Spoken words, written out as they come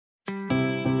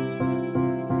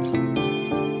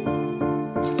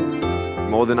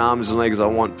More than arms and legs, I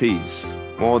want peace.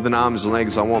 More than arms and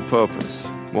legs, I want purpose.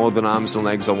 More than arms and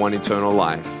legs, I want eternal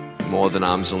life. More than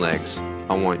arms and legs,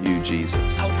 I want you, Jesus.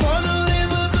 I wanna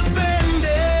live as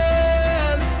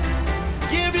abandoned,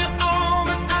 give you all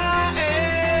that I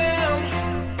am.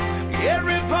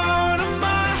 Every part of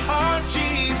my heart,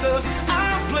 Jesus,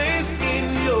 I place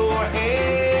in your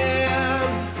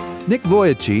hands. Nick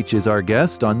Vujicic is our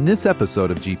guest on this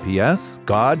episode of GPS,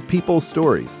 God, People,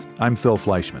 Stories. I'm Phil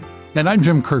Fleischman. And I'm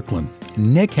Jim Kirkland.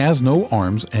 Nick has no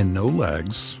arms and no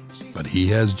legs, but he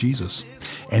has Jesus.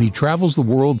 And he travels the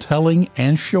world telling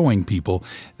and showing people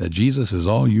that Jesus is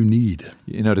all you need.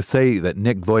 You know, to say that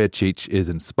Nick Vujicic is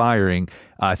inspiring,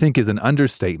 I think is an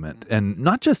understatement. And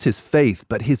not just his faith,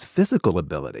 but his physical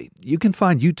ability. You can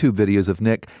find YouTube videos of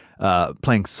Nick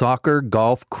playing soccer,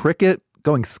 golf, cricket,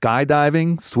 going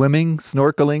skydiving, swimming,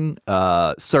 snorkeling,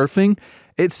 surfing.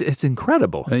 It's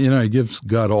incredible. You know, he gives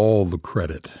God all the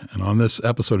credit. And on this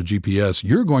episode of GPS,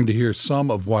 you're going to hear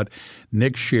some of what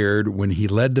Nick shared when he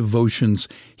led devotions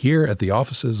here at the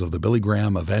offices of the Billy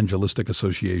Graham Evangelistic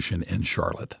Association in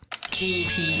Charlotte.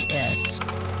 GPS.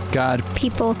 God,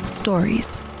 People, Stories.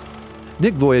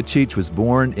 Nick Vujicic was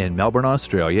born in Melbourne,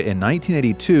 Australia in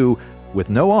 1982 with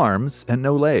no arms and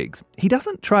no legs. He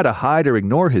doesn't try to hide or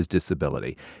ignore his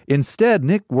disability. Instead,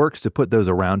 Nick works to put those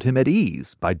around him at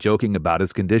ease by joking about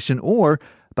his condition or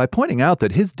by pointing out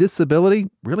that his disability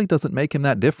really doesn't make him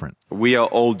that different. We are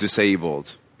all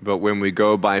disabled, but when we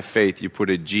go by faith, you put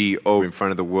a G-O in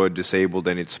front of the word disabled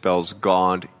and it spells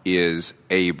God is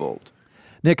abled.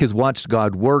 Nick has watched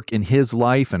God work in his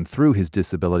life and through his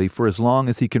disability for as long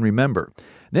as he can remember.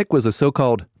 Nick was a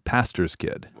so-called pastor's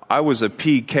kid. I was a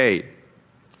PK.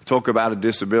 Talk about a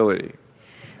disability.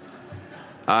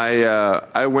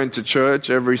 I went to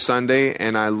church every Sunday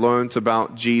and I learned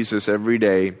about Jesus every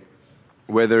day,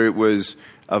 whether it was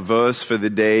a verse for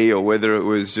the day or whether it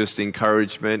was just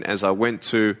encouragement. As I went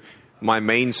to my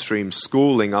mainstream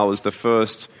schooling, I was the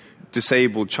first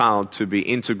disabled child to be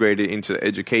integrated into the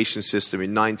education system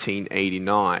in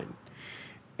 1989.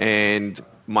 And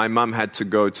my mum had to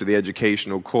go to the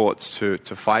educational courts to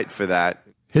fight for that.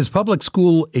 His public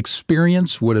school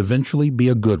experience would eventually be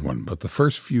a good one, but the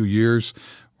first few years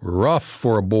were rough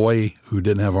for a boy who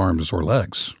didn't have arms or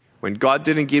legs. When God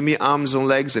didn't give me arms and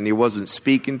legs and He wasn't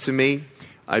speaking to me,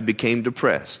 I became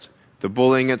depressed. The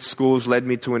bullying at schools led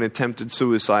me to an attempted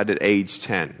suicide at age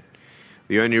 10.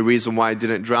 The only reason why I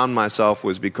didn't drown myself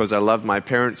was because I loved my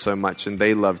parents so much and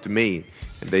they loved me,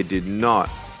 and they did not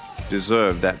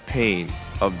deserve that pain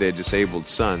of their disabled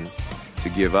son to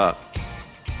give up.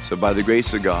 So by the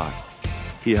grace of God,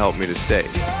 He helped me to stay.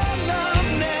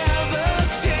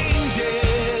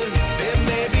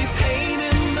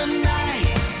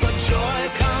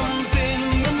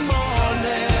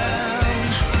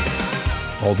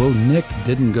 Although Nick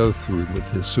didn't go through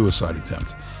with his suicide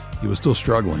attempt, he was still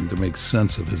struggling to make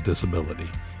sense of his disability.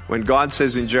 When God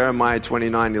says in Jeremiah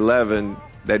 29:11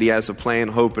 that He has a plan,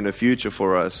 hope, and a future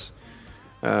for us,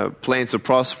 plan to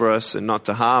prosper us and not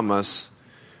to harm us,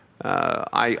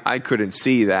 I couldn't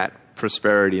see that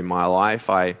prosperity in my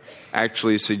life. I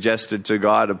actually suggested to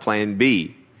God a plan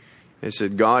B. I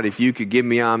said, God, if you could give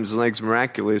me arms and legs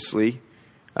miraculously,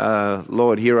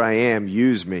 Lord, here I am,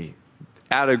 use me.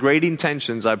 Out of great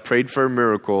intentions, I prayed for a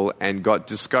miracle and got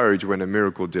discouraged when a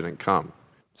miracle didn't come.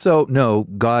 So, no,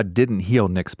 God didn't heal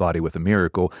Nick's body with a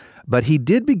miracle, but He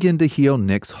did begin to heal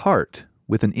Nick's heart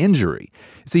with an injury.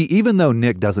 See, even though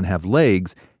Nick doesn't have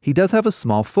legs, he does have a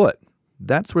small foot.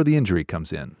 That's where the injury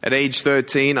comes in. At age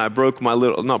 13, I sprained my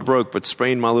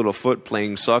little foot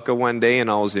playing soccer one day, and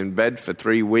I was in bed for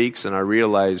 3 weeks, and I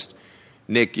realized,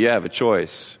 Nick, you have a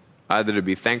choice, either to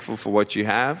be thankful for what you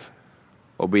have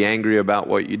or be angry about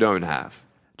what you don't have.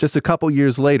 Just a couple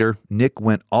years later, Nick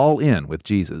went all in with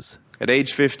Jesus. At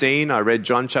age 15, I read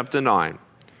John chapter 9.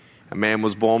 A man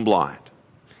was born blind,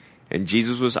 and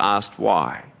Jesus was asked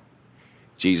why.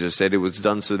 Jesus said it was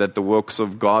done so that the works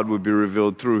of God would be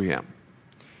revealed through him.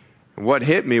 And what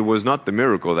hit me was not the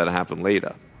miracle that happened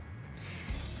later.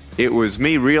 It was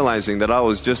me realizing that I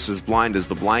was just as blind as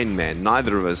the blind man.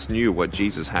 Neither of us knew what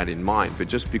Jesus had in mind, but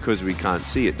just because we can't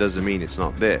see it doesn't mean it's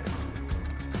not there.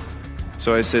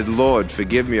 So I said, Lord,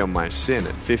 forgive me of my sin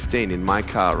at 15 in my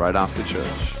car right after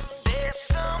church. There's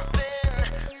something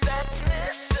that's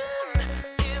missing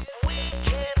if we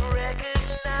can't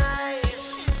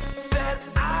recognize that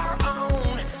our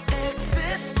own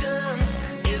existence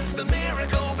is the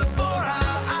miracle before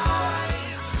our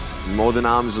eyes. More than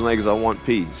arms and legs, I want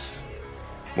peace.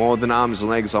 More than arms and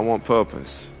legs, I want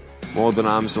purpose. More than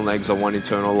arms and legs, I want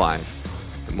eternal life.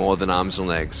 And more than arms and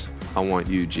legs, I want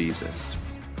you, Jesus.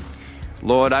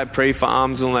 Lord, I pray for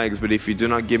arms and legs, but if you do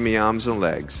not give me arms and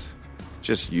legs,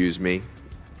 just use me.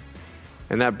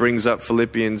 And that brings up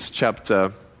Philippians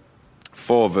chapter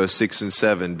 4, verse 6 and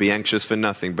 7. Be anxious for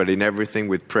nothing, but in everything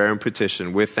with prayer and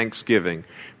petition, with thanksgiving,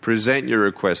 present your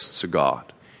requests to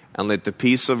God. And let the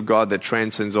peace of God that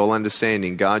transcends all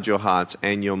understanding guard your hearts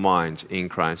and your minds in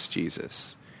Christ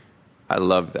Jesus. I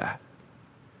love that.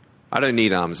 I don't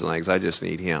need arms and legs. I just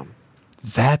need Him.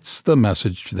 That's the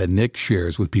message that Nick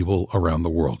shares with people around the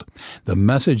world. The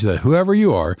message that whoever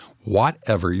you are,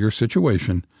 whatever your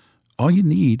situation, all you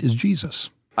need is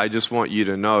Jesus. I just want you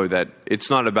to know that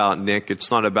it's not about Nick. It's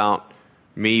not about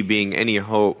me being any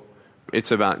hope.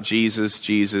 It's about Jesus,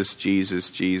 Jesus,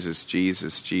 Jesus, Jesus,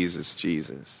 Jesus, Jesus,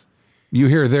 Jesus. You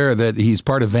hear there that he's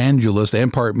part evangelist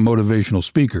and part motivational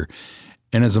speaker.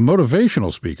 And as a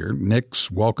motivational speaker,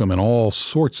 Nick's welcome in all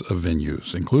sorts of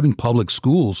venues, including public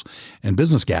schools and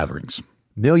business gatherings.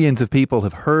 Millions of people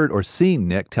have heard or seen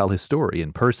Nick tell his story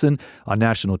in person, on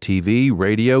national TV,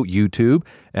 radio, YouTube,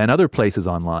 and other places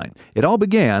online. It all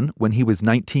began when he was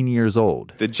 19 years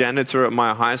old. The janitor at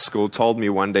my high school told me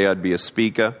one day I'd be a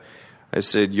speaker. I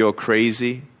said, "You're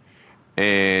crazy."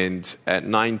 And at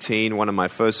 19, one of my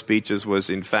first speeches was,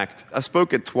 in fact, I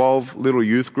spoke at 12 little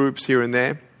youth groups here and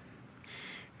there.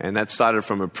 And that started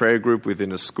from a prayer group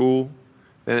within a school.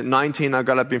 Then at 19, I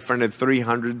got up in front of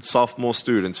 300 sophomore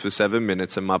students for 7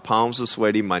 minutes, and my palms were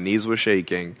sweaty, my knees were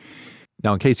shaking.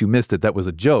 Now, in case you missed it, that was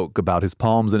a joke about his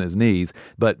palms and his knees,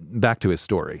 but back to his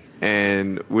story.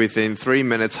 And within 3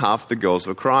 minutes, half the girls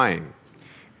were crying.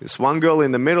 This one girl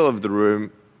in the middle of the room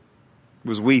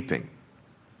was weeping,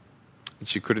 and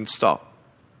she couldn't stop.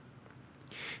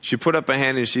 She put up her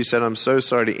hand and she said, "I'm so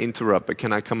sorry to interrupt, but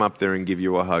can I come up there and give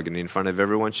you a hug?" And in front of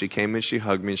everyone, she came and she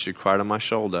hugged me and she cried on my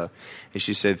shoulder. And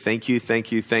she said, "Thank you,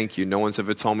 thank you, thank you. No one's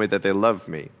ever told me that they love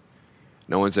me.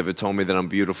 No one's ever told me that I'm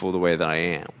beautiful the way that I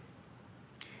am."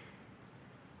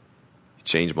 It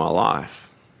changed my life.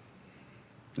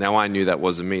 Now I knew that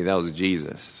wasn't me, that was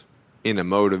Jesus, in a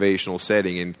motivational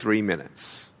setting in 3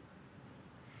 minutes.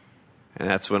 And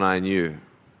that's when I knew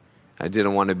I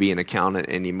didn't want to be an accountant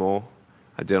anymore.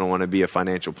 I didn't want to be a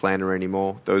financial planner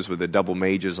anymore. Those were the double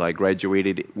majors I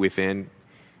graduated within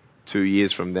 2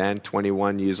 years from then.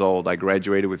 21 years old, I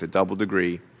graduated with a double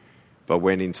degree, but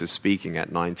went into speaking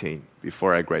at 19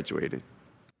 before I graduated.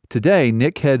 Today,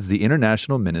 Nick heads the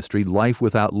international ministry Life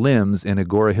Without Limbs in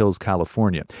Agora Hills,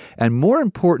 California. And more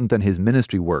important than his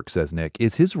ministry work, says Nick,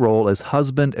 is his role as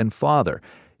husband and father.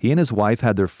 He and his wife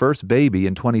had their first baby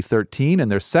in 2013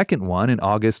 and their second one in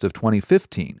August of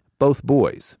 2015, both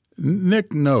boys.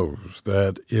 Nick knows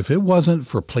that if it wasn't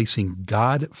for placing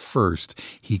God first,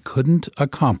 he couldn't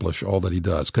accomplish all that he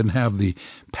does, couldn't have the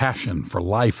passion for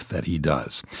life that he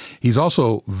does. He's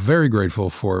also very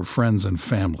grateful for friends and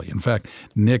family. In fact,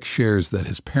 Nick shares that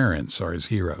his parents are his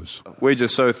heroes. We're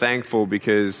just so thankful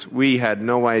because we had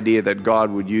no idea that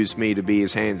God would use me to be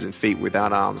his hands and feet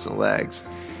without arms and legs.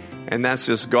 And that's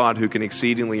just God who can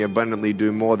exceedingly abundantly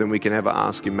do more than we can ever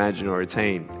ask, imagine, or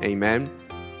attain. Amen?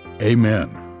 Amen.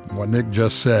 What Nick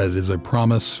just said is a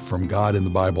promise from God in the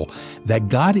Bible that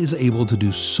God is able to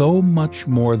do so much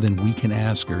more than we can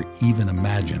ask or even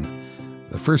imagine.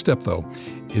 The first step, though,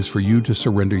 is for you to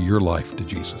surrender your life to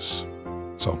Jesus.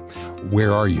 So,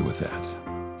 where are you with that?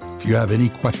 If you have any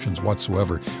questions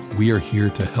whatsoever, we are here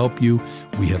to help you.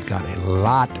 We have got a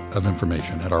lot of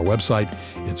information at our website.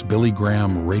 It's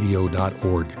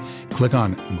billygrahamradio.org. Click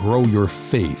on Grow Your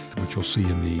Faith, which you'll see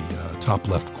in the top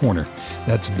left corner.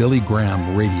 That's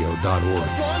billygrahamradio.org.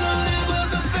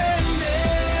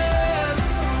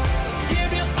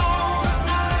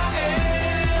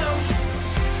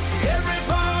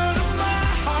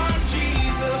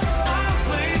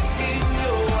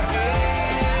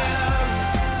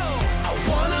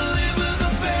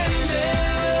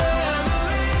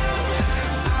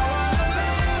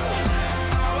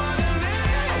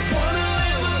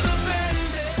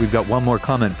 We've got one more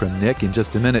comment from Nick in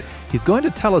just a minute. He's going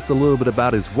to tell us a little bit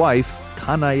about his wife,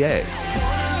 Kanaye.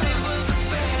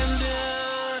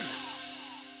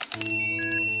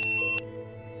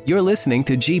 You're listening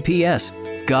to GPS,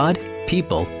 God,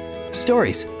 People,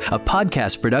 Stories, a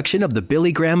podcast production of the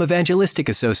Billy Graham Evangelistic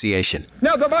Association.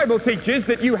 Now, the Bible teaches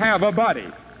that you have a body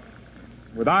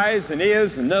with eyes and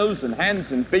ears and nose and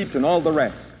hands and feet and all the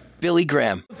rest. Billy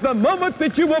Graham. The moment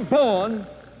that you were born,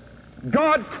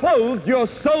 God clothed your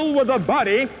soul with a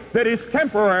body that is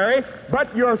temporary,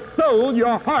 but your soul,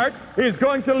 your heart, is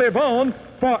going to live on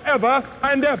forever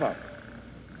and ever.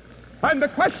 And the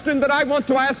question that I want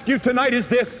to ask you tonight is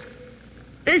this: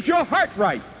 is your heart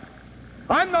right?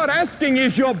 I'm not asking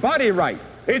is your body right.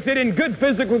 Is it in good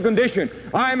physical condition?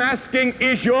 I'm asking,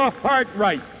 is your heart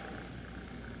right?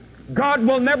 God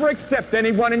will never accept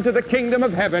anyone into the kingdom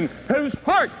of heaven whose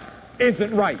heart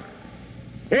isn't right.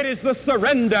 It is the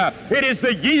surrender, it is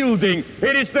the yielding,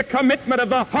 it is the commitment of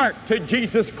the heart to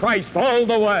Jesus Christ all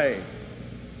the way.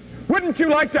 Wouldn't you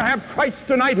like to have Christ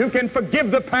tonight who can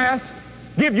forgive the past,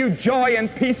 give you joy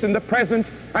and peace in the present,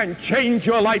 and change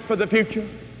your life for the future?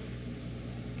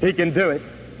 He can do it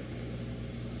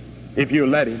if you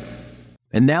let him.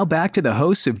 And now back to the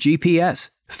hosts of GPS,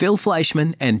 Phil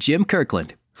Fleischman and Jim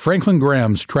Kirkland. Franklin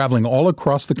Graham's traveling all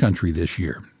across the country this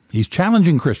year. He's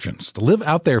challenging Christians to live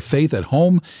out their faith at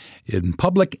home, in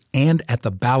public, and at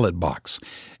the ballot box.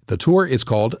 The tour is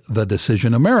called the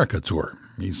Decision America Tour.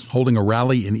 He's holding a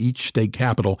rally in each state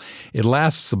capital. It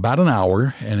lasts about an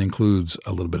hour and includes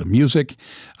a little bit of music,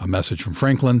 a message from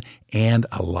Franklin, and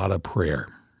a lot of prayer.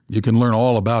 You can learn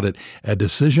all about it at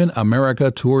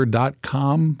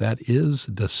DecisionAmericaTour.com. That is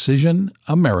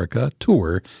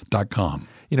DecisionAmericaTour.com.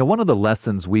 You know, one of the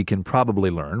lessons we can probably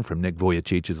learn from Nick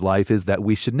Vujicic's life is that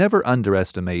we should never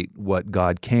underestimate what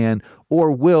God can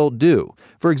or will do.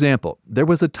 For example, there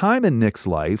was a time in Nick's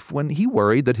life when he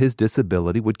worried that his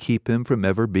disability would keep him from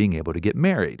ever being able to get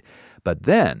married. But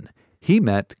then he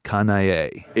met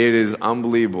Kanae. It is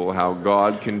unbelievable how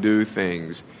God can do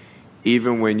things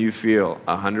even when you feel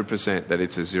 100% that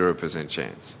it's a 0%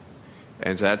 chance.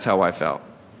 And so that's how I felt.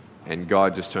 And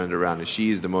God just turned around, and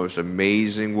she is the most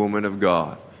amazing woman of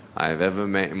God I have ever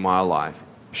met in my life.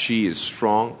 She is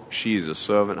strong. She is a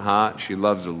servant heart. She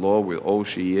loves the Lord with all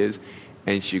she is,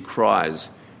 and she cries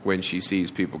when she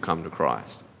sees people come to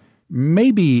Christ.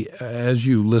 Maybe as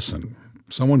you listen,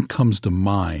 someone comes to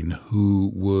mind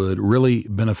who would really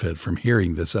benefit from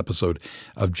hearing this episode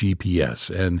of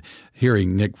GPS and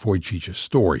hearing Nick Vujicic's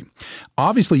story.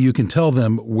 Obviously, you can tell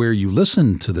them where you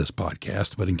listen to this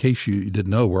podcast, but in case you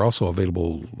didn't know, we're also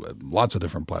available at lots of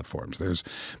different platforms. There's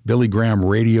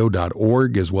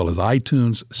BillyGrahamRadio.org, as well as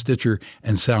iTunes, Stitcher,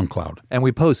 and SoundCloud. And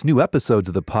we post new episodes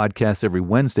of the podcast every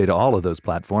Wednesday to all of those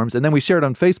platforms, and then we share it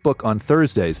on Facebook on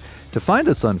Thursdays. To find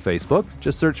us on Facebook,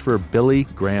 just search for Billy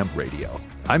Graham Radio.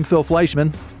 I'm Phil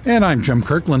Fleischman. And I'm Jim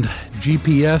Kirkland.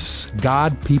 GPS,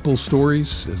 God, People,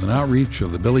 Stories is an outreach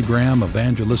of the Billy Graham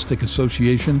Evangelistic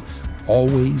Association.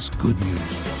 Always good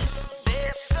news.